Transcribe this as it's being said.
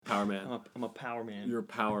power man. I'm a power man. You're a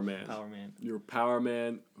power man. Power man. You're a power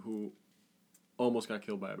man who almost got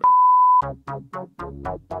killed by a bear.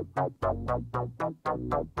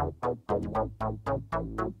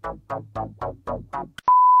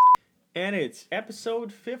 And it's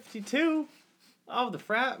episode 52 of the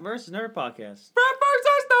Frat vs. Nerd podcast. Frat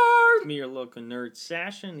versus nerd! Me, your local nerd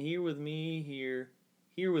Sashin. Here with me here.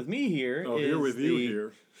 Oh, is here with you the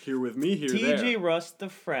here. Here with me here TJ there. Rust the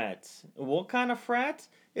Frat. What kind of frat?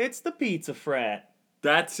 It's the pizza frat.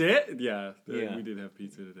 That's it? Yeah, Yeah. we did have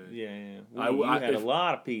pizza today. Yeah. You had a if-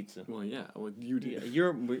 lot of pizza. Well, yeah, well, you did.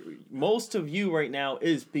 Yeah, most of you right now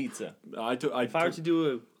is pizza. If I were to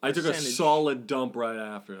do a I took a percentage, solid dump right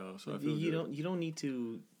after though, so I feel good. you don't need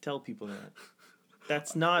to tell people that.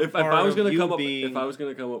 That's not If part I was of gonna you come up, being. if I was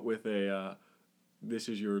gonna come up with a, this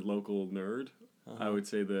is your local nerd, I would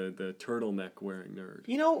say the turtleneck wearing nerd.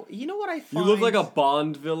 You know what I You find. look like a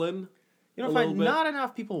Bond villain. You know, a I find little bit. not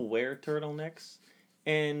enough people wear turtlenecks,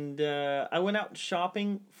 and I went out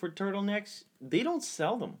shopping for turtlenecks. They don't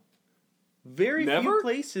sell them. Very Never? few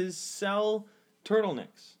places sell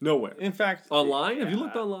turtlenecks. Nowhere. In fact, Online? Have you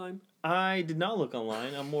looked online? I did not look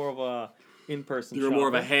online. I'm more of a in-person. You're more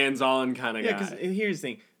of a hands-on kind of Yeah, guy. because here's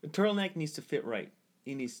the thing: the turtleneck needs to fit right.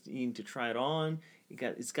 You need to try it on.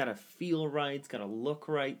 It's got to feel right. It's got to look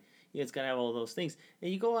right. It's got to have all those things. And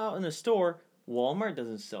you go out in the store. Walmart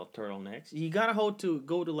doesn't sell turtlenecks. You gotta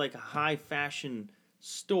go to like a high fashion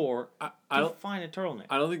store I to don't. find a turtleneck.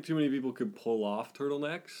 I don't think too many people can pull off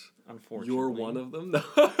turtlenecks. Unfortunately, You're one of them.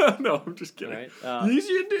 No, I'm just kidding. Right.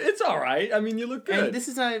 It's all right. I mean, you look good. And this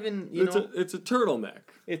is not even It's a turtleneck.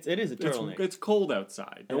 it is a turtleneck. It's cold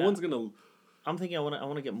outside. No Yeah. one's gonna. I'm thinking I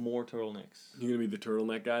want to get more turtlenecks. You're gonna be the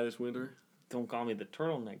turtleneck guy this winter. Don't call me the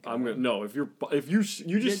turtleneck guy. I'm gonna no. If you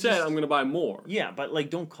just said I'm gonna buy more. Yeah, but like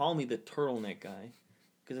don't call me the turtleneck guy,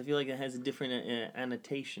 because I feel like it has a different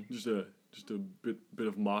annotation. Just a bit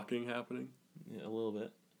of mocking happening. Yeah, a little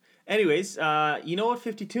bit. Anyways, you know what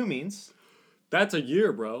 52 means? That's a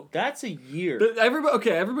year, bro. That's a year.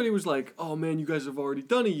 Everybody was like, "Oh man, you guys have already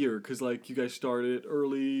done a year because like you guys started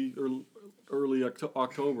early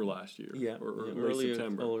October last year, Yeah, or early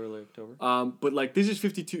September. Early October. But like this is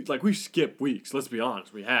 52. Like we skip weeks. Let's be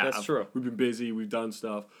honest, we have. That's true. We've been busy. We've done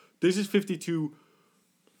stuff. This is 52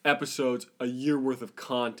 episodes, a year worth of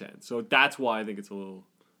content. So that's why I think it's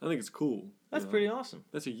cool. That's pretty awesome.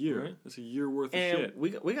 That's a year. Right. That's a year worth And of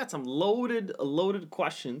shit. we got some loaded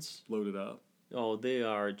questions. Loaded up. Oh, they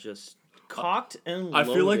are just cocked and I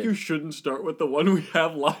loaded. feel like you shouldn't start with the one we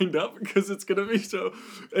have lined up because it's gonna be so.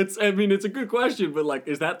 It's a good question, but like,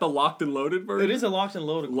 is that the locked and loaded version? It is a locked and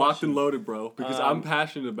loaded Locked question. and loaded, bro. Because I'm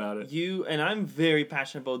passionate about it. You and I'm very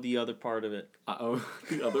passionate about the other part of it.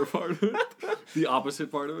 The other part of it, the opposite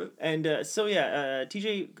part of it. And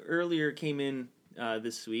TJ earlier came in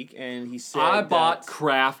this week and he said I bought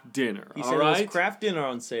Kraft dinner. He all said right? it was Kraft dinner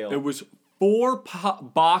on sale. It was 4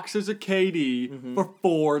 boxes of KD for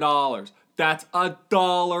 $4. That's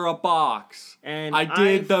 $1 a box. And I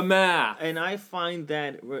did the math. And I find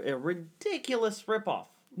that a ridiculous ripoff.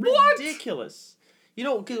 What? Ridiculous. You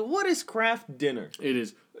know, 'cause what is Kraft dinner? It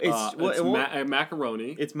is. It's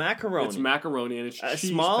macaroni. It's macaroni. It's macaroni and it's a cheese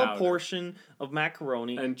small powder. portion of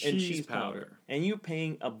macaroni And cheese cheese powder. And you're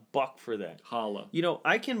paying $1 for that. Holla. You know,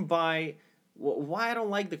 I can buy. Why I don't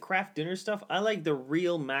like the Kraft dinner stuff? I like the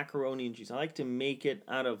real macaroni and cheese. I like to make it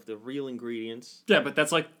out of the real ingredients. Yeah, but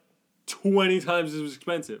that's like 20 times as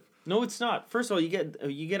expensive. No, it's not. First of all, you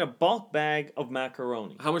get a bulk bag of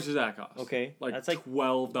macaroni. How much does that cost? Okay, Like that's like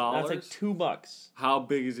 $12. That's like $2. How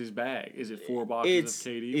big is his bag? Is it 4 boxes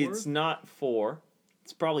of KD worth? It's not 4.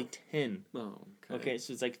 It's probably 10. Oh, okay. Okay,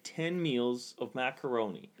 so it's like 10 meals of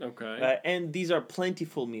macaroni. Okay. And these are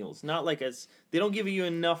plentiful meals. Not like they don't give you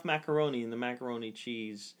enough macaroni in the macaroni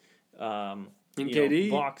cheese in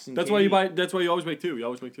KD? box. In that's KD. why you buy. That's why you always make 2. You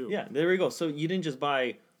always make 2. Yeah, there we go. So you didn't just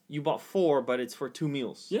buy. You bought 4, but it's for 2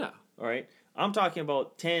 meals. Yeah. All right. I'm talking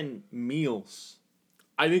about 10 meals.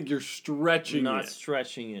 I think you're stretching Not it.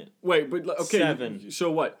 stretching it. Wait, but okay. 7.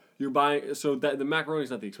 So what? You're buying. So that the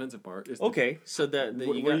macaroni's not the expensive part. It's Okay, so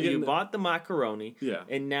you bought the macaroni. Yeah.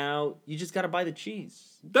 And now you just got to buy the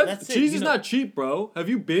cheese. That's it. cheese You is know, not cheap, bro. Have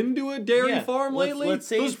you been to a dairy farm lately? let's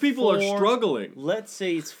say Those people are struggling. Let's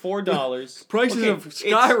say it's $4. Prices have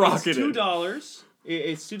skyrocketed. It's $2.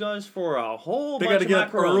 It's $2 for a whole They bunch got to of get up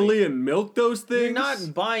macaroni. early and milk those things. You're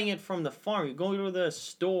not buying it from the farm. You're going to the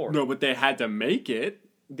store. No, but they had to make it.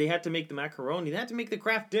 They had to make the macaroni. They had to make the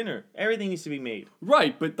Kraft dinner. Everything needs to be made.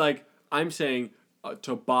 Right, but like I'm saying,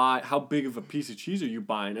 to buy, how big of a piece of cheese are you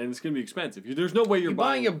buying? And it's going to be expensive. There's no way you're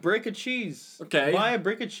buying a brick of cheese. Okay. Buy a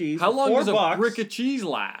brick of cheese. How long for does a $4, brick of cheese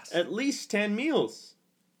last? At least 10 meals.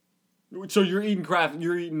 So you're eating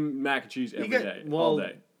mac and cheese every day, all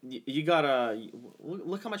day. You gotta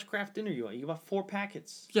look how much Kraft dinner you want. You got 4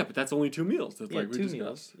 packets. Yeah, but that's only 2 meals. That's like we 2 discussed.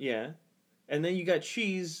 meals. Yeah, and then you got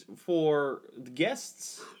cheese for the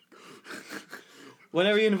guests.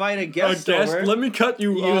 Whenever you invite a guest over, let me cut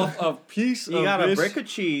you off a piece of You got this. a brick of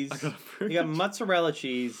cheese. I got a brick You got of cheese. mozzarella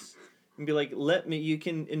cheese. And be like,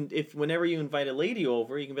 if whenever you invite a lady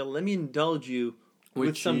over, you can be like, let me indulge you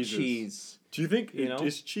with some cheeses. cheese. Do you think You know?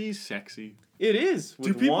 is cheese sexy? It is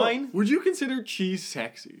with wine. Would you consider cheese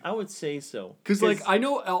sexy? I would say so. Because like I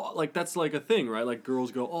know like that's like a thing, right? Like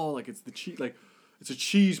girls go, oh, like it's the cheese, like it's a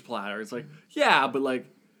cheese platter. It's like yeah, but like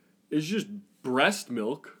it's just breast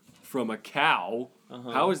milk from a cow.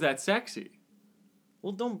 How is that sexy?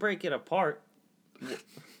 Well, don't break it apart.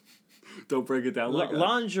 Don't break it down like that.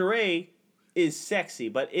 Lingerie is sexy,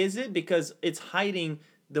 but is it? Because it's hiding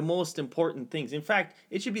the most important things. In fact,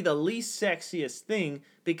 it should be the least sexiest thing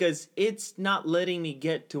because it's not letting me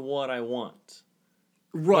get to what I want.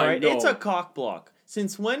 Right. No. It's a cock block.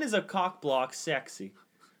 Since when is a cock block sexy?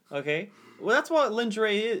 Okay? Well, that's what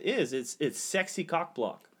lingerie is. It's sexy cock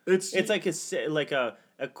block. It's like a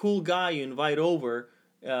cool guy you invite over,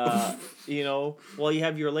 while you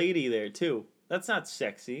have your lady there too. That's not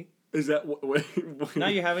sexy. Is that wait? Now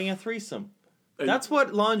you're having a threesome. That's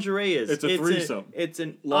what lingerie is. It's a threesome. It's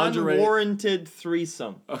an Lingerie. unwarranted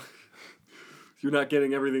threesome. You're not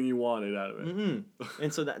getting everything you wanted out of it. Mm-hmm.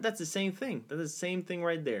 And so that's the same thing. That's the same thing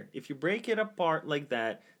right there. If you break it apart like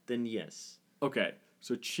that, then yes. Okay,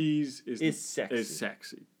 so cheese is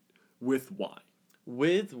sexy with wine.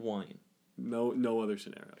 With wine. No other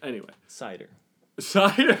scenario. Anyway. Cider.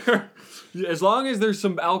 As long as there's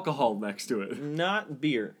some alcohol next to it. Not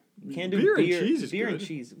beer. Can't do beer. Beer and cheese is beer good. and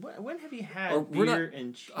cheese. When have you had beer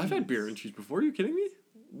and cheese? I've had beer and cheese before. Are you kidding me?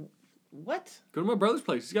 What? Go to my brother's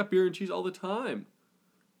place. He's got beer and cheese all the time.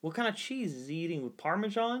 What kind of cheese is he eating? With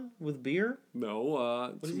Parmesan? With beer? No,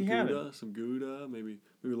 what some is he Gouda, having? some Gouda, maybe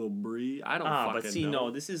a little brie. I don't fucking but see, know.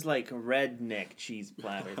 no, this is like redneck cheese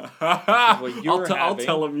platter. I'll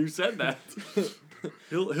tell him you said that.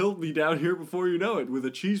 He'll be down here before you know it with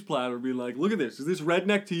a cheese platter, being like, "Look at this. Is this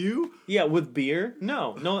redneck to you?" Yeah, with beer?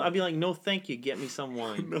 No. I'd be like, no, thank you. Get me some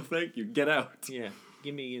wine. No, thank you. Get out. Yeah,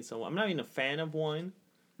 give me some wine. I'm not even a fan of wine.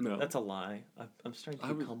 No, that's a lie. I'm starting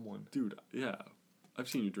to become one. Dude, yeah, I've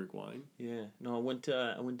seen you drink wine. Yeah, no, I went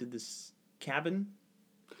to this cabin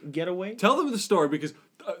getaway. Tell them the story because,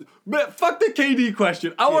 man, fuck the KD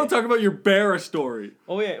question. I want to talk about your bear story.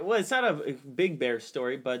 Oh yeah, well it's not a big bear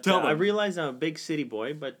story, but I realized I'm a big city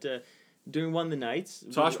boy. But during one of the nights,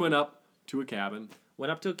 Tosh went up to a cabin.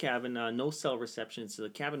 No cell reception. It's a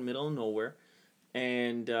cabin middle of nowhere,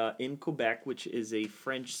 and in Quebec, which is a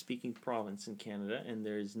French-speaking province in Canada, and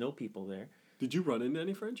there's no people there. Did you run into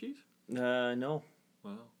any Frenchies? No.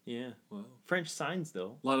 Wow. Yeah. Wow. French signs,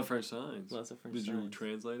 though. A lot of French signs. Lots of French signs. Did you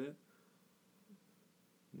translate it?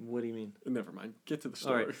 What do you mean? Never mind. Get to the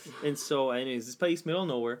story. All right. And so, anyways, this place, middle of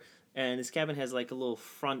nowhere, and this cabin has like a little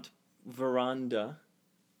front veranda.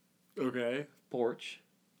 Okay. Porch.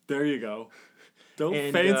 There you go. Don't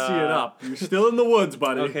fancy it up. You're still in the woods,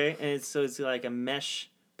 buddy. Okay, and so it's like a mesh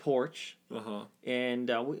porch. Uh-huh. And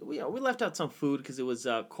we left out some food because it was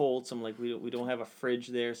cold. So I'm like, we don't have a fridge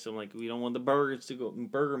there. So I'm like, we don't want the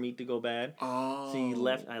burger meat to go bad. Oh. So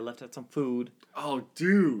I left out some food. Oh,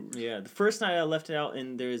 dude. Yeah, the first night I left it out,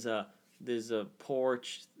 and there's a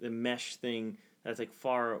porch, the mesh thing that's like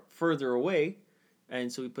further away,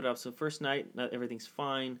 and so we put it up. So first night, everything's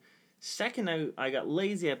fine. Second night, I got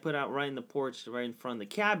lazy. I put out right in the porch, right in front of the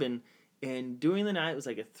cabin, and during the night, it was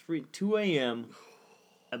like 2 a.m.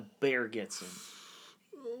 A bear gets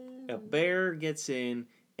in,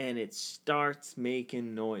 and it starts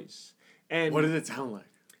making noise. And what did it sound like?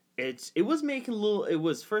 It was making a little. It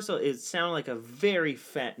was first of all, it sounded like a very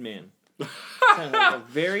fat man. Sounded like a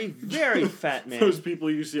very, very fat man. Those people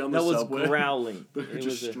you see on the subway. That was growling. They're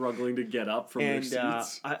just struggling to get up from their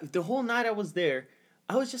seats. The whole night I was there,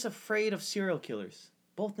 I was just afraid of serial killers.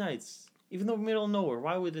 Both nights. Even though middle of nowhere,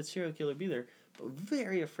 why would a serial killer be there? But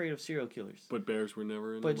very afraid of serial killers. But bears were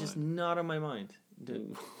never in But just not on my mind.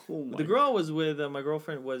 The God. girl I was with, my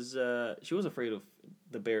girlfriend, she was afraid of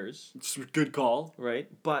the bears. It's a good call. Right?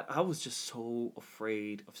 But I was just so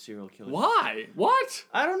afraid of serial killers. Why? What?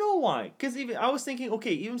 I don't know why. Because I was thinking,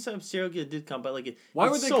 okay, even some serial killer did come, but why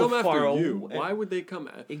would they come after you? Away. Why would they come?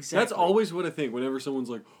 Exactly. That's always what I think. Whenever someone's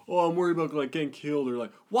like, "Oh, I'm worried about like getting killed," or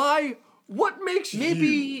like, "Why? What makes Maybe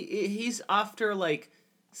you?" he's after like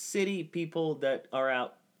city people that are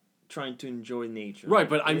out trying to enjoy nature. Right,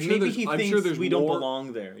 but I'm sure there's we don't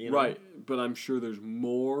belong there. You know? Right, but I'm sure there's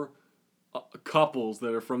more couples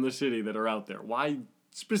that are from the city that are out there. Why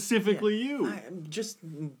specifically you. Just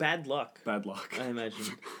bad luck. Bad luck. I imagine.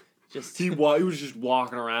 Just he was just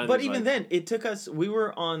walking around. But even then, it took us. We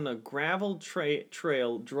were on a gravel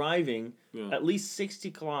trail driving at least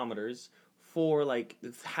 60 kilometers for like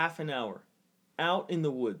half an hour, out in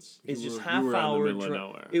the woods. It's just half hour. In the middle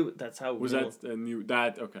of nowhere. That's how was that. And you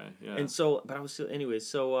that okay? Yeah. And so, but I was still anyway.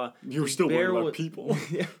 So you were still worried about people.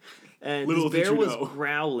 Yeah. And Little this bear did you was know.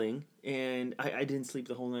 growling, and I didn't sleep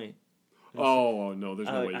the whole night. Oh no! There's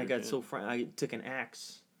no way. I got so frightened. I took an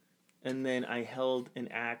axe, and then I held an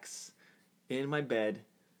axe in my bed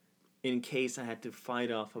in case I had to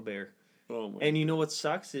fight off a bear. Oh my! And you know what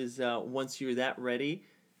sucks is once you're that ready,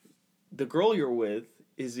 the girl you're with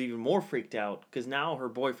is even more freaked out because now her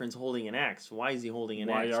boyfriend's holding an axe. Why is he holding an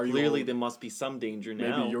axe? Clearly, there must be some danger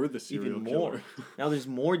now. Maybe you're the serial even killer. More. Now there's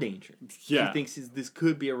more danger. Yeah. She thinks this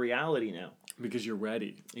could be a reality now. Because you're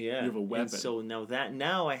ready. Yeah. You have a weapon. And so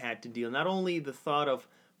now I had to deal not only the thought of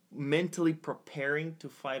mentally preparing to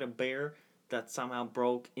fight a bear that somehow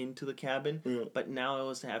broke into the cabin, but now I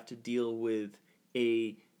also have to deal with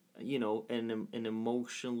an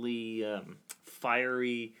emotionally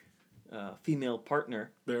fiery female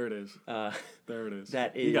partner. There it is. There it is.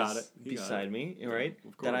 That is you got it. beside me, right?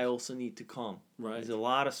 Of course. That I also need to calm. Right. There's a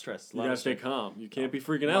lot of stress. You gotta stay calm. You can't be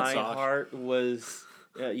freaking out, My Sosh. heart was,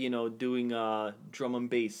 doing drum and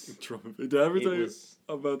bass. Did I ever tell you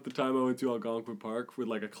about the time I went to Algonquin Park with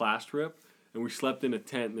like a class trip, and we slept in a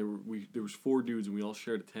tent, and there was 4 dudes, and we all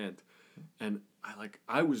shared a tent, and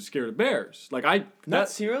I was scared of bears. Not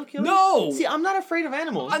serial killers? No. See, I'm not afraid of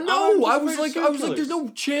animals. I know. I was like, killers. there's no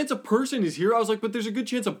chance a person is here. I was like, but there's a good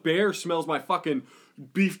chance a bear smells my fucking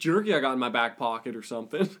beef jerky I got in my back pocket or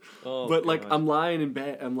something. Oh, but God. I'm lying in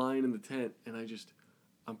bed. I'm lying in the tent, and I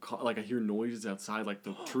hear noises outside, like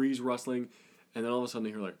the trees rustling, and then all of a sudden I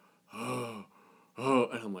hear like, oh,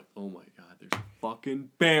 and I'm like, oh my God, there's a fucking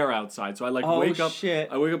bear outside. So I wake up. Shit.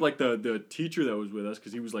 I wake up like the teacher that was with us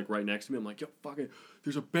because he was like right next to me. I'm like, yo, fucking,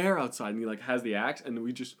 there's a bear outside, and he like has the axe, and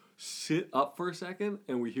we just sit up for a second,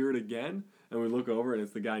 and we hear it again, and we look over, and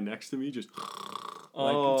it's the guy next to me just.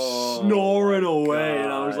 Snoring away, God.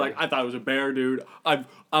 and I was like, I thought it was a bear, dude.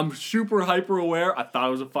 I'm super hyper aware. I thought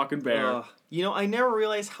it was a fucking bear. I never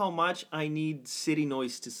realized how much I need city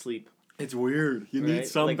noise to sleep. It's weird. You need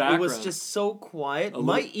some background. It was just so quiet.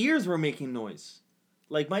 My ears were making noise.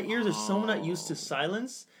 Like my ears are so not used to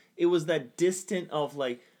silence. It was that distant of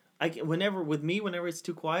like, whenever it's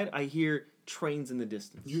too quiet, I hear trains in the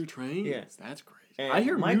distance. You hear trains? Yeah, that's great. And I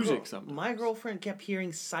hear music sometimes. My girlfriend kept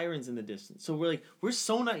hearing sirens in the distance. So we're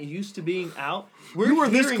so not used to being out. You were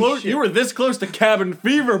this close. You were this close to cabin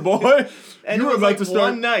fever, boy. And you were about to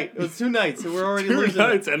start 1 night. It was 2 nights, and we're already 2 losing.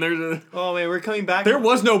 nights, and there's a. Oh man, we're coming back. There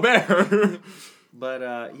was no bear. But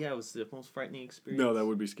it was the most frightening experience. No, that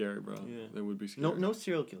would be scary, bro. Yeah. That would be scary. No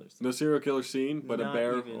serial killers. No serial killer scene, but Not a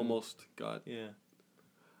bear even. almost got. Yeah.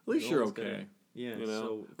 At least you're okay. Yeah. You know?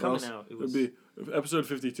 So coming out, it was. Episode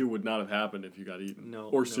 52 would not have happened if you got eaten. No.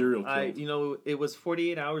 Or serial killed. It was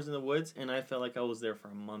 48 hours in the woods, and I felt like I was there for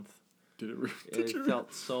a month. Did it? It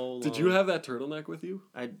felt so long. Did you have that turtleneck with you?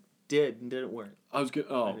 I did and didn't wear it. I was good.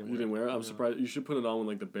 Oh, you didn't wear it? I'm surprised. You should put it on when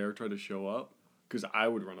like the bear tried to show up, because I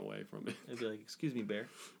would run away from it. I'd be like, "Excuse me, bear."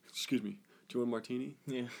 Excuse me. Do you want a martini?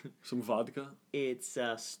 Yeah. Some vodka? It's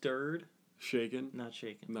stirred. Shaken? Not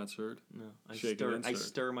shaken. Not stirred? No. I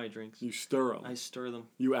stir my drinks. You stir them. I stir them.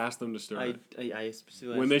 You ask them to stir it. I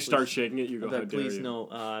specifically. When they start shaking it, you go, how dare please you? no,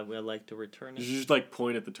 I'd like to return it. You should just like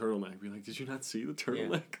point at the turtleneck. Be like, did you not see the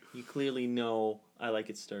turtleneck? Yeah. You clearly know I like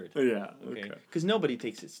it stirred. Yeah, okay. Because nobody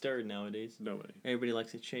takes it stirred nowadays. Nobody. Everybody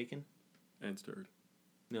likes it shaken. And stirred.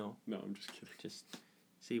 No. No, I'm just kidding.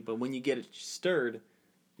 See, but when you get it stirred,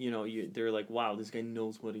 they're like, wow, this guy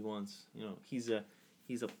knows what he wants. He's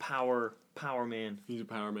a power man. He's a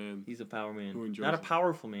power man. He's a power man. Who enjoys Not a it.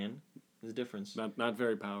 powerful man. There's a difference. Not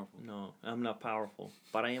very powerful. No, I'm not powerful,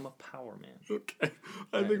 but I am a power man. Okay.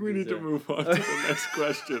 I think we need to move on to the next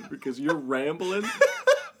question because you're rambling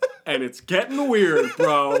and it's getting weird,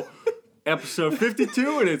 bro. Episode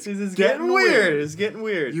 52 and it's getting weird. It's getting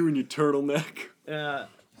weird. You and your turtleneck.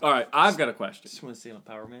 All right, I've got a question. Just want to say I'm a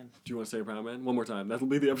power man. Do you want to say power man? One more time. That'll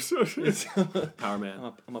be the episode. Power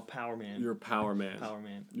man. I'm a power man. You're a power man. Power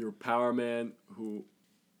man. You're a power man who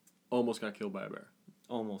almost got killed by a bear.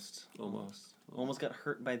 Almost got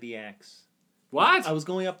hurt by the axe. What? I was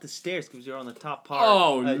going up the stairs because you're on the top part.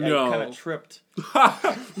 Oh, I no. kind of tripped.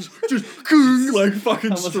 Just like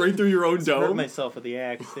fucking straight through your own Hurt dome. myself with the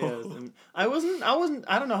axe. Yeah. I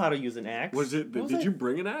don't know how to use an axe. Did you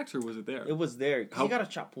bring an axe or was it there? It was there. You gotta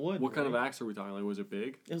chop wood. What kind of axe are we talking? Like, was it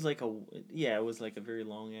big? It was like it was like a very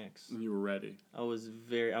long axe. And you were ready. I was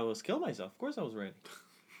killing myself. Of course I was ready.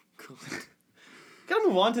 Gotta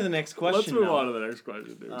move on to the next question. Let's move now. on to the next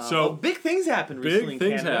question, dude. So big things happened recently. Big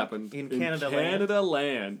things in Canada, happened in Canada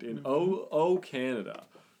land in Canada. Oh, Canada.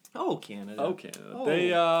 Oh, Canada.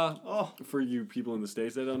 Oh. They for you people in the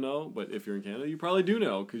States that don't know, but if you're in Canada, you probably do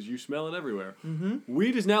know because you smell it everywhere. Mm-hmm.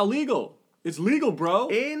 Weed is now legal. It's legal, bro.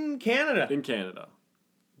 In Canada. In Canada.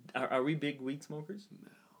 Are we big weed smokers?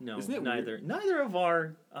 No. Isn't it neither. weird? Neither of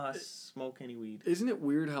our smoke any weed. Isn't it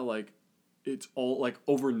weird how like it's all like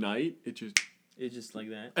overnight? It's just like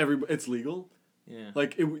that. It's legal. Yeah.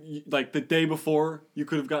 Like like the day before you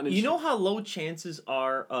could have gotten. You know how low chances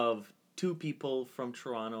are of two people from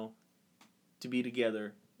Toronto to be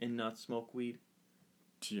together and not smoke weed?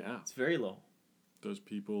 Yeah. It's very low. Those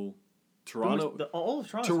people. Toronto. All of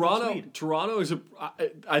Toronto. Smokes weed. Toronto is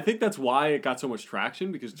I think that's why it got so much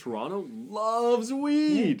traction because Toronto loves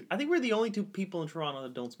weed. Yeah. I think we're the only two people in Toronto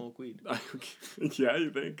that don't smoke weed. Yeah,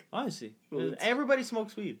 you think? Honestly, Well, everybody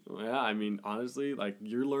smokes weed. Yeah, I mean, honestly, like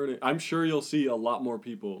you're learning. I'm sure you'll see a lot more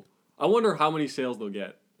people. I wonder how many sales they'll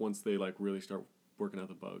get once they like really start working out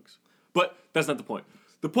the bugs. But that's not the point.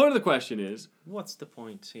 The point of the question is, What's the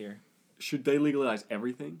point here? should they legalize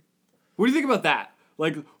everything? What do you think about that?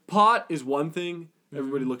 Like, pot is one thing.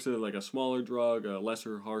 Everybody looks at it like a smaller drug, a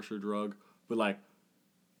lesser, harsher drug. But, like,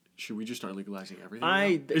 should we just start legalizing everything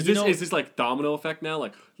now? Is this, like, domino effect now?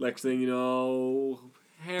 Like, next thing you know,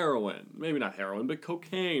 heroin. Maybe not heroin, but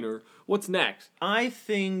cocaine. Or what's next? I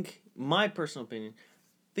think, my personal opinion,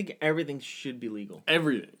 I think everything should be legal.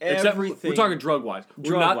 Everything. Everything. Except we're talking drug-wise.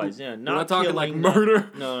 Drug-wise, yeah. We're not talking, like, killing, murder.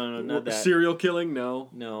 No, not that. Serial killing, no.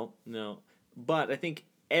 No. But I think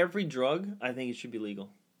every drug, I think it should be legal.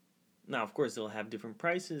 Now, of course, they'll have different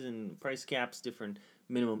prices and price caps, different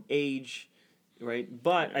minimum age, right?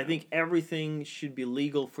 But I think everything should be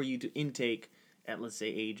legal for you to intake at, let's say,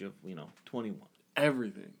 age of 21.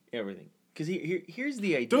 Everything. Because here's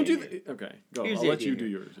the idea. Don't do okay, go. Here's I'll the let you idea do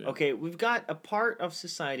here. yours. Yeah. Okay, we've got a part of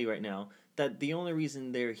society right now that the only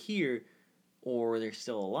reason they're here or they're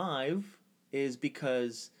still alive is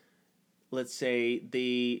because, let's say,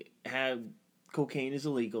 they have cocaine is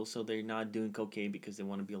illegal, so they're not doing cocaine because they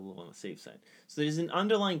want to be a little on the safe side. So there's an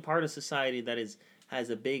underlying part of society that has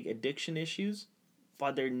a big addiction issues,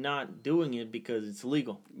 but they're not doing it because it's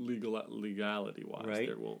illegal. Legality wise, Right?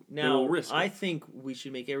 they Now, won't risk I it. think we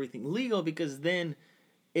should make everything legal because then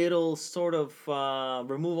it'll sort of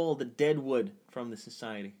remove all the dead wood from the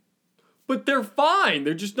society. But they're fine.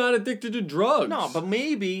 They're just not addicted to drugs. No, but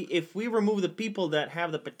maybe if we remove the people that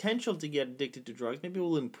have the potential to get addicted to drugs, maybe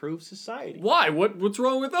we'll improve society. Why? What's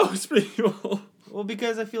wrong with those people? Well,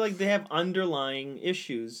 because I feel like they have underlying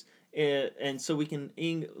issues, and so we can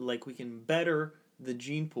better the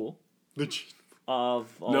gene pool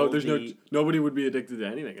of all nobody would be addicted to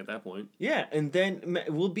anything at that point. Yeah, and then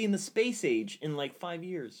we'll be in the space age in like 5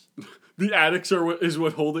 years. The addicts are what is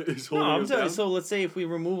holding No, us I'm telling you. down? So let's say if we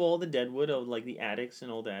remove all the deadwood of like the addicts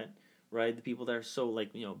and all that, right? The people that are so like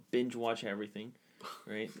binge watch everything,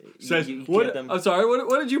 right? Says you what? get them. I'm sorry.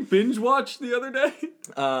 What did you binge watch the other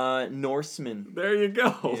day? Norseman. There you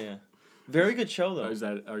go. Yeah, very good show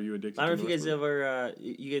though. Are you addicted? I don't know to if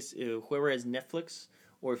you guys Norseman? ever, whoever has Netflix,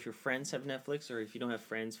 or if your friends have Netflix, or if you don't have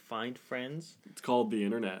friends, find friends. It's called the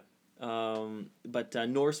internet. But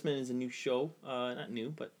Norseman is a new show. Not new,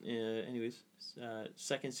 but anyways,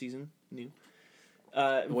 second season new.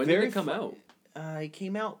 When did it come out? It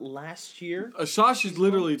came out last year. Sasha's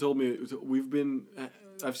literally told me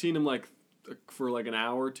I've seen him like for like an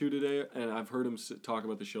hour or two today, and I've heard him talk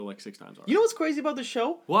about the show like 6 times already. You know what's crazy about the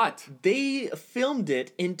show? What? They filmed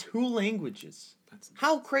it in 2 languages.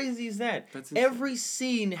 How crazy is that? That's insane. Every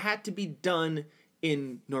scene had to be done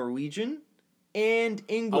in Norwegian and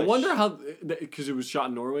English. I wonder how, because it was shot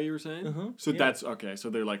in Norway, you were saying? Uh-huh, So yeah. that's, okay, so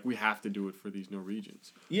they're like, we have to do it for these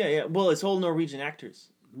Norwegians. Yeah. Well, it's all Norwegian actors,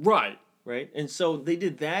 Right. right? And so they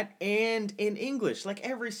did that and in English, like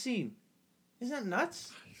every scene. Isn't that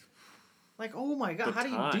nuts? Like, oh my God, how do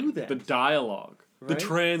you do that? The dialogue. The Right?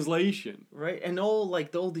 translation. Right? And all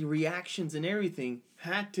the reactions and everything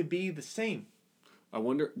had to be the same. I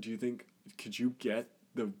wonder, do you think, could you get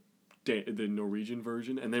the Norwegian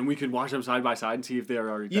version, and then we could watch them side by side and see if they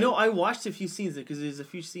are. I watched a few scenes because there's a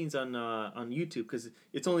few scenes on YouTube because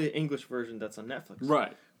it's only the English version that's on Netflix.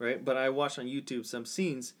 Right. Right, but I watched on YouTube some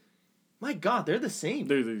scenes. My God, they're the same.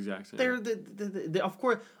 They're the exact same. They're the of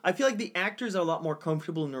course. I feel like the actors are a lot more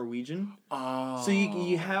comfortable in Norwegian. Oh. So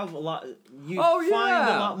you have a lot. You Oh, find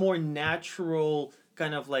yeah. a lot more natural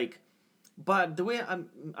kind of like. But the way I don't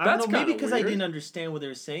That's know, maybe kinda because I weird. didn't understand what they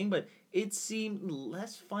were saying, but it seemed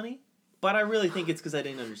less funny. But I really think it's because I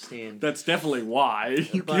didn't understand. That's definitely why.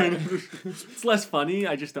 You But- can't. It's less funny.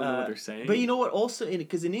 I just don't know what they're saying. But you know what? Also,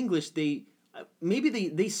 because in English maybe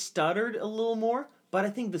they stuttered a little more, but I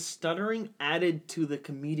think the stuttering added to the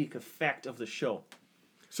comedic effect of the show.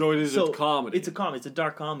 So it is a comedy. It's a comedy. It's a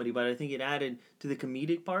dark comedy, but I think it added to the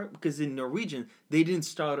comedic part because in Norwegian they didn't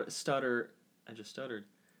stutter. I just stuttered.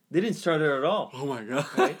 They didn't stutter at all. Oh my god.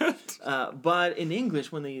 Right? But in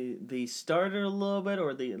English, when they started a little bit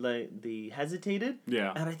or they hesitated,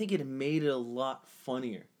 Yeah. and I think it made it a lot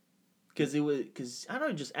funnier because I don't know,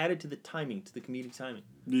 it just added to the timing, to the comedic timing.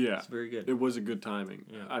 Yeah. It's very good. It was a good timing.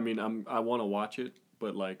 Yeah. I mean, I want to watch it,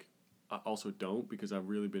 but like, I also don't because I've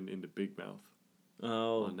really been into Big Mouth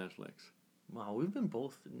Oh, on Netflix. wow, we've been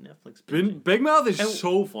both Netflix binging. Big Mouth is And-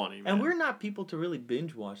 so funny, man. And we're not people to really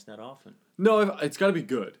binge watch that often. No, it's got to be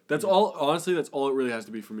good. That's all. Honestly, that's all it really has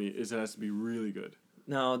to be for me. Is it has to be really good.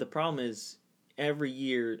 No, the problem is every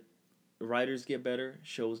year, writers get better,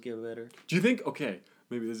 shows get better. Do you think? Okay,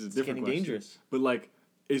 maybe this is a It's different getting question. dangerous. But like,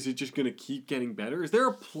 is it just gonna keep getting better? Is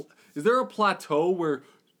there a plateau where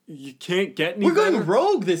you can't get any We're better? going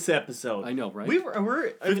rogue this episode. I know, right? We're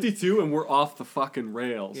I mean, 52 and we're off the fucking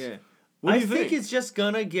rails. yeah. What do I you think it's just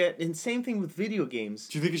gonna get, and same thing with video games.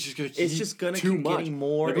 Do you think it's just gonna keep It's just gonna too keep much? getting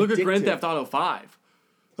more Like, look at Grand addictive. Theft Auto 5.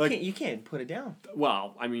 Like, You can't put it down.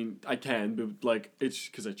 well, I mean, I can, but like, it's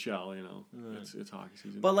because I chill, you know. It's hockey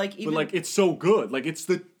season. But like even it's so good. Like, it's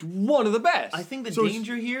the one of the best. I think the So it's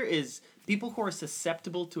danger here is people who are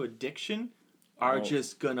susceptible to addiction are Oh,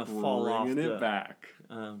 just gonna fall off. bringing it back.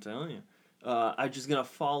 I'm telling you, are just gonna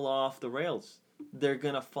fall off the rails. They're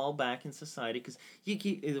gonna fall back in society because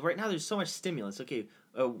right now there's so much stimulus. Okay,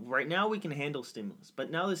 right now we can handle stimulus, but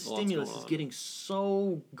now the stimulus going is on. getting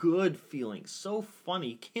so good feeling, so funny.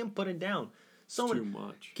 You can't put it down. So It's many too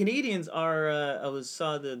much. Canadians are. I don't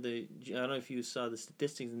know if you saw the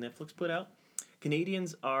statistics Netflix put out.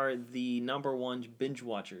 Canadians are the #1 binge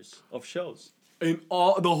watchers of shows. In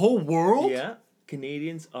all the whole world? Yeah,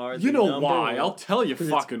 Canadians are. You the know number why? one. I'll tell you 'Cause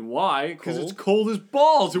it's fucking why. Because it's cold? cold as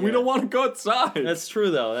balls and we Yeah. don't want to go outside. That's true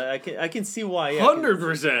though. I can see why. Yeah,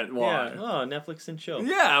 100% why. Yeah. Oh, Netflix and chill.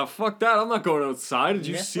 Yeah, fuck that. I'm not going outside. Did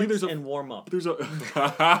you Netflix see there's a and warm up. there's a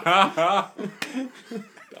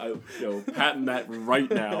patent that right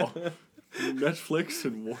now. Netflix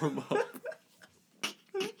and warm up.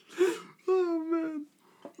 Oh man.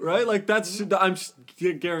 Right? Like I'm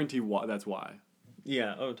guarantee why that's why.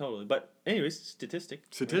 Yeah. Oh, totally. But anyways, Statistic,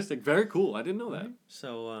 very cool. I didn't know that.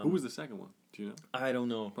 So Who was the second one? Do you know? I don't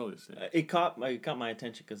know. Probably the same. It caught my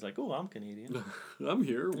attention because like, oh, I'm Canadian. I'm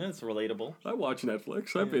here. That's relatable. I watch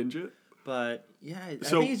Netflix. I binge it. But yeah, I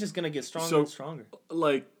So- think it's just gonna get stronger so- and stronger.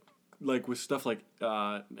 Like with stuff like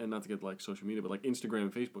and not to get like social media, but like Instagram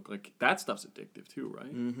and Facebook, like that stuff's addictive too,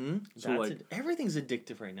 right? Mm-hmm. So, like- Everything's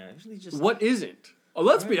addictive right now. Actually, just What isn't? Oh,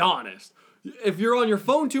 let's be honest. If you're on your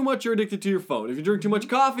phone too much, you're addicted to your phone. If you drink too much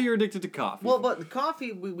coffee, you're addicted to coffee. well, but the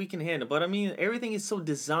coffee we can handle. But I mean, everything is so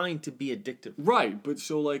designed to be addictive. Right, but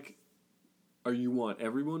so like, are you want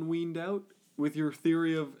everyone weaned out with your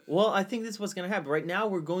theory of? Well, I think this is what's gonna happen. Right now,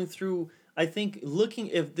 we're going through. I think looking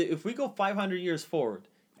if we go 500 years forward,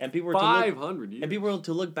 and people were to look, 500 years. and people were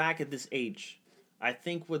to look back at this age, I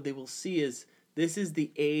think what they will see is this is the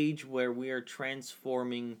age where we are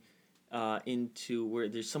transforming into where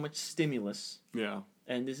there's so much stimulus, Yeah,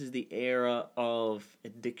 and this is the era of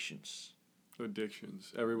addictions.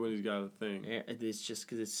 addictions. Everybody's got a thing. It's just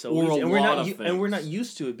because it's so Or easy. a and we're lot not of and we're not things.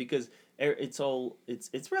 used to it because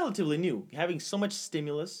it's relatively new. Having so much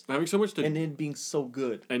stimulus Having so much to and it being so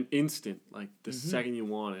good. and instant, like the second you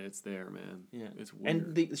want it, it's there, man. Yeah, It's weird.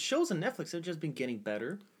 and the shows on Netflix have just been getting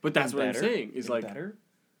better. but that's and what better, I'm saying. Is and like better,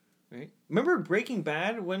 right? Remember Breaking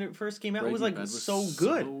Bad when it first came out? It was Breaking like Bad was so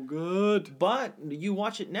good. So good. But you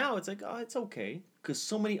watch it now, it's like oh, it's okay because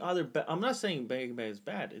so many other. I'm not saying Breaking Bad is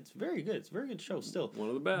bad. It's very good. It's a very good show still. One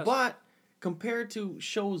of the best. But compared to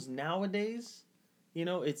shows nowadays, you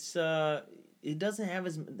know, it doesn't have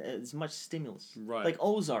as much stimulus. Right. Like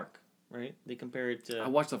Ozark, right? They compare it to. I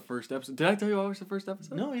watched the first episode. Did I tell you I watched the first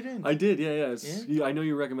episode? No, you didn't. I did. Yeah. Yeah? I know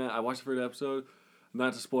you recommend. I watched the first episode.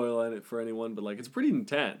 Not to spoil it for anyone, but like it's pretty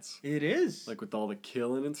intense. It is. Like with all the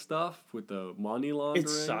killing and stuff, with the money laundering. It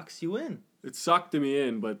sucks you in. It sucked me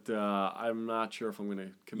in, but I'm not sure if I'm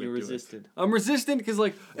gonna commit. You to resisted. it. I'm resistant because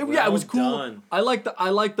like it Well was cool. done. I like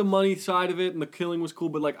the money side of it, and the killing was cool.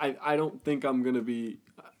 But like I don't think I'm gonna be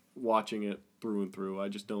watching it through and through. I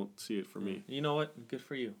just don't see it for me. You know what? Good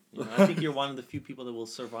for you. You know, I think you're one of the few people that will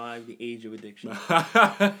survive the age of addiction.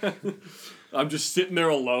 I'm just sitting there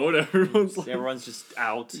alone. Everyone's like Everyone's just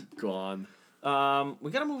out. gone.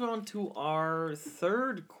 We gotta move on to our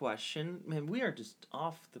third question. Man, we are just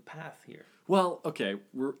off the path here. Well, okay,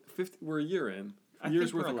 we're a year in. I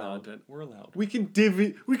Years think worth we're of allowed. content. We're allowed. We can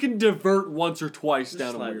divert once or twice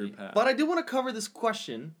down Slightly. a weird path. But I do want to cover this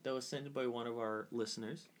question that was sent by one of our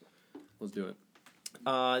listeners. Let's do it.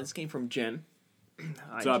 This came from Jen. Hi,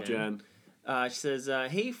 What's up, Jen? She says,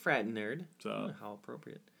 "Hey, frat nerd." What's up? How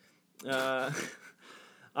appropriate.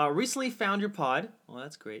 Recently found your pod. Well,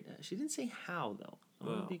 that's great. She didn't say how though. I'm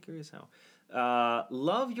gonna be curious how.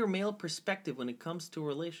 Love your male perspective when it comes to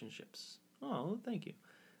relationships. Oh, thank you.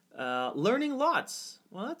 Learning lots.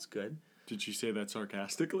 Well, that's good. Did she say that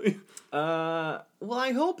sarcastically? Well,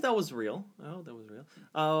 I hope that was real.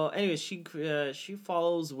 Anyway, she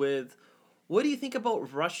follows with, "What do you think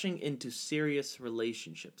about rushing into serious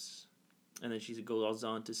relationships?" And then she goes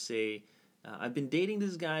on to say, "I've been dating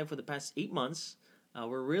this guy for the past 8 months.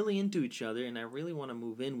 We're really into each other, and I really want to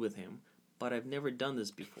move in with him, but I've never done this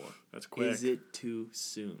before. That's quick. Is it too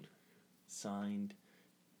soon?" Signed,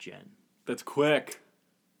 Jen. That's quick.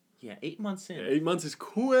 Yeah, 8 months in. Yeah, 8 months is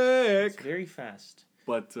quick. It's very fast.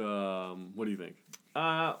 But what do you think?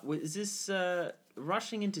 Is this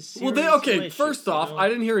rushing into serious Well, relationships, first off, you know? I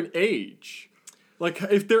didn't hear an age. Like,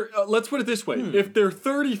 if they're, let's put it this way: if they're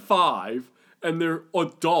 35 and they're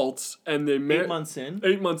adults and they 8 months in.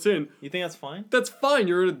 8 months in, You think that's fine? that's fine.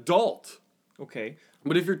 You're an adult. Okay.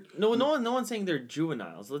 But if you're No one's saying they're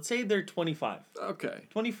juveniles. Let's say they're 25. okay,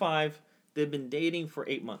 25. They've been dating for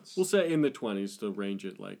 8 months. we'll say in the 20s to range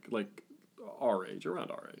it like our age, around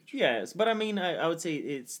our age. Yes, but I mean, I would say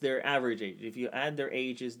it's their average age. If you add their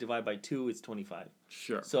ages, divide by 2, it's 25.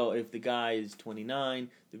 Sure. So if the guy is 29,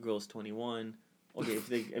 the girl's 21. Okay,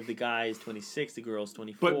 if the guy is 26, the girl's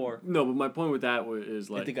 24. But no, but my point with that is If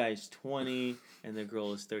like the guy is 20 and the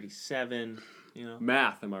girl is 37, you know.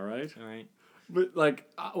 math. Am I right? All right. But like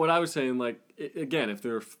what I was saying, like again, if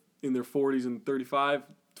they're in their 40s and 35,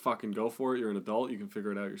 fucking go for it. You're an adult. You can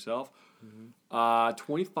figure it out yourself.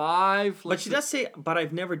 25. But she does say, "But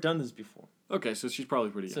I've never done this before." Okay, so she's probably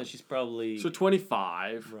pretty young. So she's probably So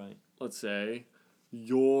 25. right. Let's say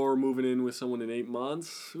you're moving in with someone in 8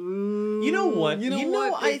 months. You know what? You know,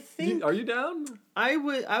 what? I think- Are you down? I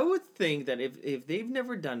would think that if they've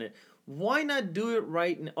never done it, why not do it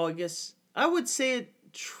right? I guess I would say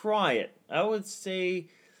try it. I would say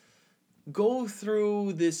go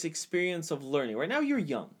through this experience of learning. Right now you're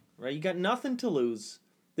young, right? You got nothing to lose.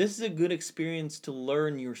 This is a good experience to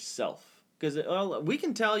learn yourself. Because we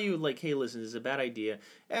can tell you, like, hey, listen, this is a bad idea.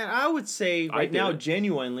 And I would say right now,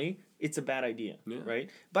 genuinely, it's a bad idea, right?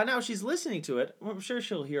 But now she's listening to it. I'm sure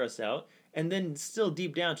she'll hear us out. And then still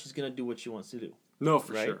deep down, she's going to do what she wants to do. No,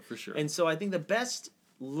 for right? sure, for sure. And so I think the best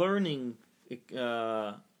learning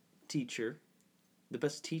teacher, the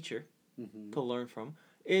best teacher to learn from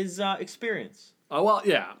is experience. Oh, well,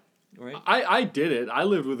 yeah. Right? I did it. I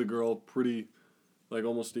lived with a girl pretty, like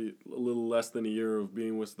almost a little less than a year of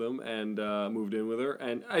being with them, and moved in with her.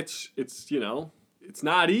 And it's you know, it's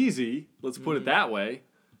not easy. Let's put it that way.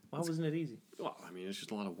 Why wasn't it easy? Well, I mean, it's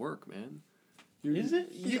just a lot of work, man. Is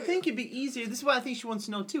it? You think it'd be easier? This is what I think she wants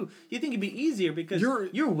to know too. You think it'd be easier because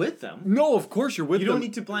you're with them. No, of course you're with them. You don't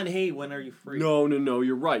need to plan. Hey, when are you free? No.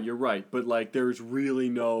 You're right. But like, there's really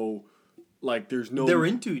no, like, there's no. They're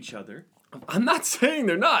into each other. I'm not saying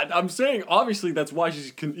they're not. I'm saying obviously that's why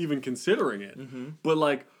she's even considering it. But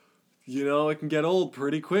like, you know, it can get old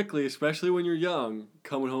pretty quickly, especially when you're young.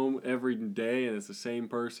 Coming home every day and it's the same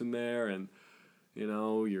person there, and you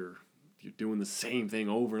know you're doing the same thing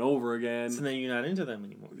over and over again. So then you're not into them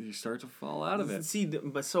anymore. You start to fall out of it. See,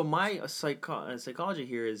 but so my psychology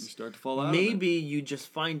here is You start to fall out maybe you just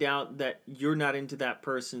find out that you're not into that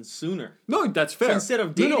person sooner. No, that's fair. So instead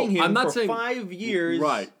of dating him I'm not for saying, 5 years,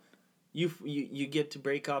 right. You get to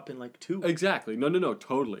break up in like 2. Exactly. No.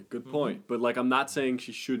 Totally. Good point. But like, I'm not saying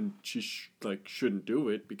she shouldn't do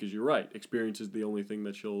it, because you're right. Experience is the only thing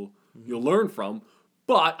that you'll learn from.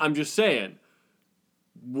 But I'm just saying,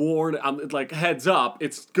 like, heads up,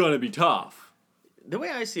 it's gonna be tough. The way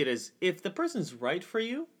I see it is, if the person's right for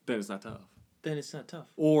you, Then it's not tough. then it's not tough.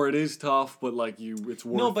 Or it is tough, but like it's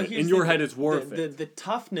worth No, but it. here's In your the- head, it's worth it. The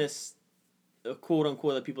toughness, quote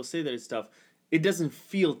unquote, that people say that it's tough, it doesn't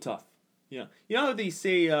feel tough. Yeah, you know how they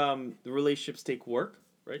say the relationships take work,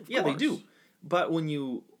 right? Yeah, they do. course. But when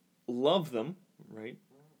you love them, right?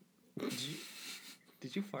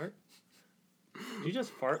 Did you fart? Did you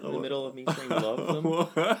just fart in the middle of me saying love them?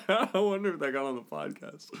 I wonder if that got on the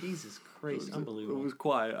podcast. Jesus Christ, It unbelievable. was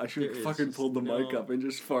quiet. I should have There is fucking just pulled the mic no- up and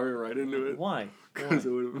just farted right into it. Why? Because it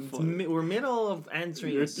would have been funny. We're middle of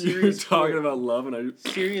answering You're a serious talking query, about love, and I.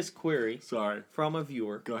 serious query Sorry. from a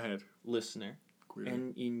viewer, Go ahead. listener. Queer.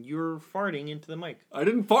 And you're farting into the mic. I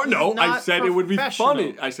didn't fart. This is No, I not said it would be professional.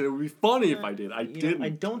 funny. I said it would be funny if I did. I You know, didn't. I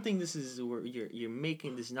don't think this is where you're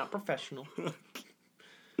making this is not professional.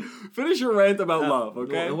 Finish your rant about love,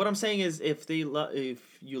 okay? And what I'm saying is, if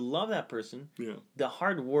you love that person, Yeah. the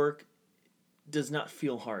hard work does not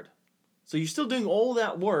feel hard. So you're still doing all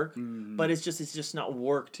that work, but it's just not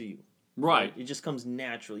work to you. Right. It just comes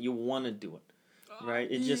naturally. You want to do it, right?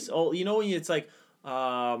 It ye- just you know, it's like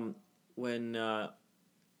when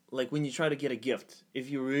when you try to get a gift. If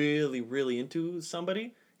you're really into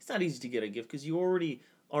somebody, it's not easy to get a gift because you already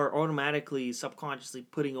are automatically subconsciously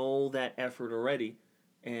putting all that effort already,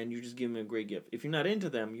 and you're just giving them a great gift. If you're not into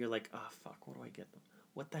them, you're like, oh fuck, what do I get them?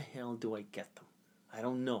 What the hell do I get them? I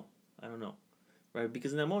don't know, right?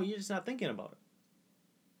 Because in that moment, you're just not thinking about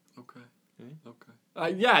it. Okay. Right?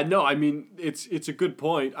 Okay. Yeah, no, I mean, it's a good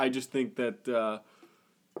point. I just think that,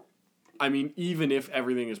 I mean, even if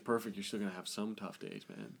everything is perfect, you're still going to have some tough days,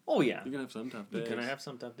 man. Oh yeah, You're going to have some tough days. you're gonna have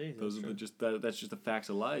some tough days. Those are that's just the facts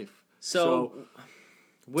of life. So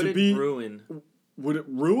would it ruin? Would it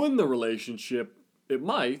ruin the relationship? It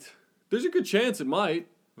might. There's a good chance it might.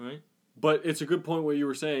 Right. But it's a good point what you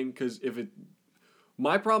were saying, because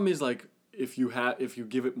my problem is like if you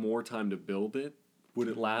give it more time to build it, would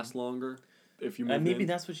it last longer? If you move And maybe in?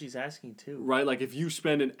 that's what she's asking too. Right, like if you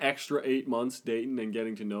spend an extra 8 months dating and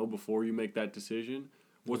getting to know before you make that decision,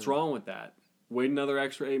 what's wrong with that? Wait another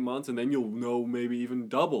extra 8 months and then you'll know maybe even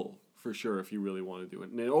double for sure if you really want to do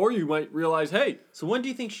it. Or you might realize, hey, So when do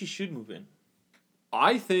you think she should move in?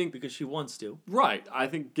 I think Because she wants to. right. I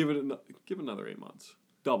think give another 8 months,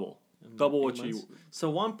 double what 8 you. months?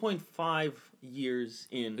 So 1.5 years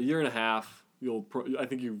in. A year and a half, I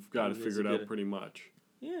think you've got to Yes, figure it you out get it. pretty much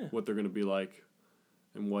Yeah. what they're going to be like,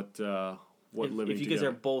 and what living If you together. guys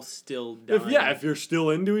are both still dying. If you're still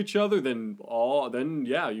into each other, then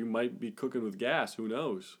you might be cooking with gas. Who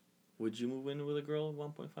knows? Would you move in with a girl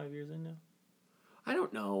 1.5 years in now? I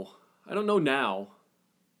don't know. I don't know now.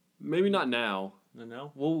 Maybe not now.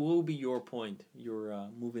 No. What will be your point? Your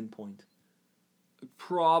move-in point?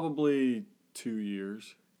 Probably 2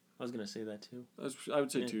 years. I was gonna say that too. I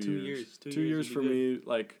would say Yeah, 2 2 years. years. 2 2 years years would for be me.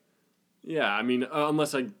 Like, yeah. I mean,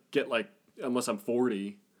 unless I'm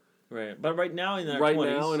 40. Right. But right now in our Right 20s,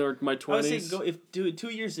 now in my I would 20s. say do it 2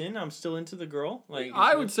 years in. I'm still into the girl. Like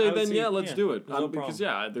I would say let's do it. there's no Because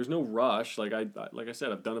problem. there's no rush. Like I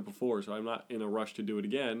said, I've done it before, so I'm not in a rush to do it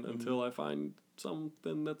again until I find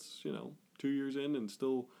something that's 2 years in and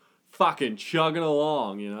still fucking chugging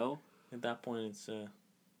along. At that point, it's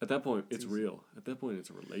At that point, it's easy. real. At that point, it's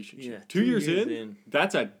a relationship. Yeah, 2 years in,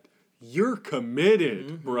 you're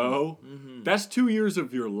committed, bro. Mm-hmm. That's 2 years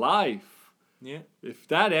of your life. yeah. If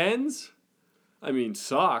that ends, I mean,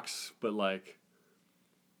 sucks, but like,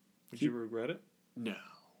 Would you regret it? no.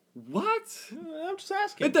 What? I'm just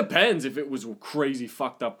asking. It depends. If it was a crazy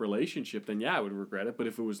fucked up relationship, then yeah, I would regret it. But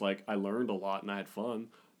if it was like I learned a lot and I had fun,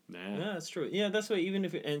 nah. Yeah, that's true. Yeah, that's why even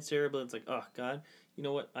if it ends terribly, it's like, oh God, you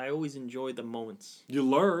know what? I always enjoy the moments. You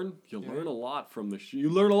learn. You learn a lot from you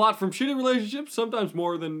learn a lot from shitty relationships. Sometimes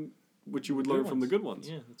more than what you would learn from the good ones.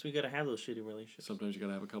 Yeah, that's why you gotta have those shitty relationships. Sometimes you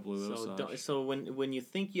gotta have a couple of those. So when you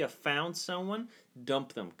think you have found someone,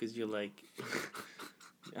 dump them because you're like,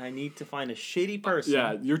 I need to find a shitty person.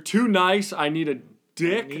 Yeah, you're too nice. I need a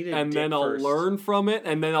dick, need a and dick then I'll first. learn from it,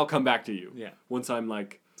 and then I'll come back to you. Yeah. Once I'm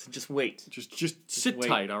like, So just wait. just sit wait.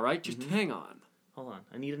 tight, all right? Just hang on. Hold on.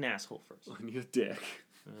 I need an asshole first. I need a dick.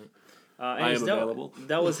 I am available.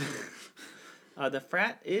 That was. The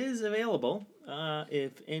frat is available.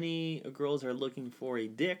 If any girls are looking for a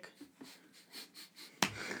dick.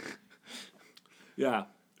 Yeah.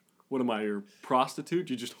 What am I, your prostitute?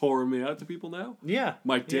 You just whoring me out to people now? Yeah.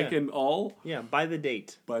 My dick yeah. and all? Yeah, by the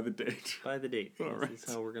date. By the date. By the date. All This right. is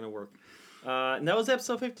how we're going to work. And that was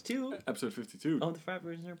episode 52 Episode 52. of the Frat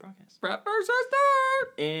versus Nerd podcast. Frat versus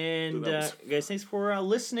nerd! And So that was- guys, thanks for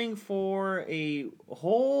listening for a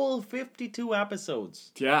whole 52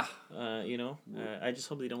 episodes. Yeah. I just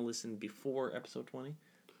hope they don't listen before episode 20.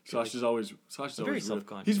 Sasha's always very really-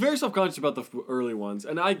 self-conscious. He's very self-conscious about the early ones,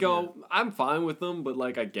 and I go, I'm fine with them, but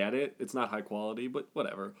like I get it. It's not high quality, but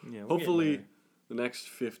whatever. Yeah, we're Hopefully, getting the next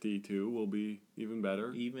 52 will be even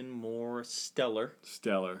better. even more stellar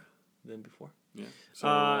Stellar. than before. Yeah.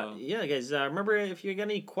 So Yeah, guys, remember if you got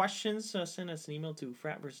any questions, send us an email to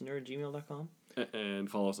fratversusnerd@gmail.com and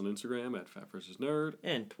follow us on Instagram at Fat versus Nerd.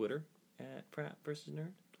 and Twitter at frat versus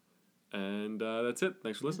nerd. And that's it.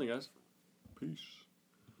 Thanks for listening, guys. Peace.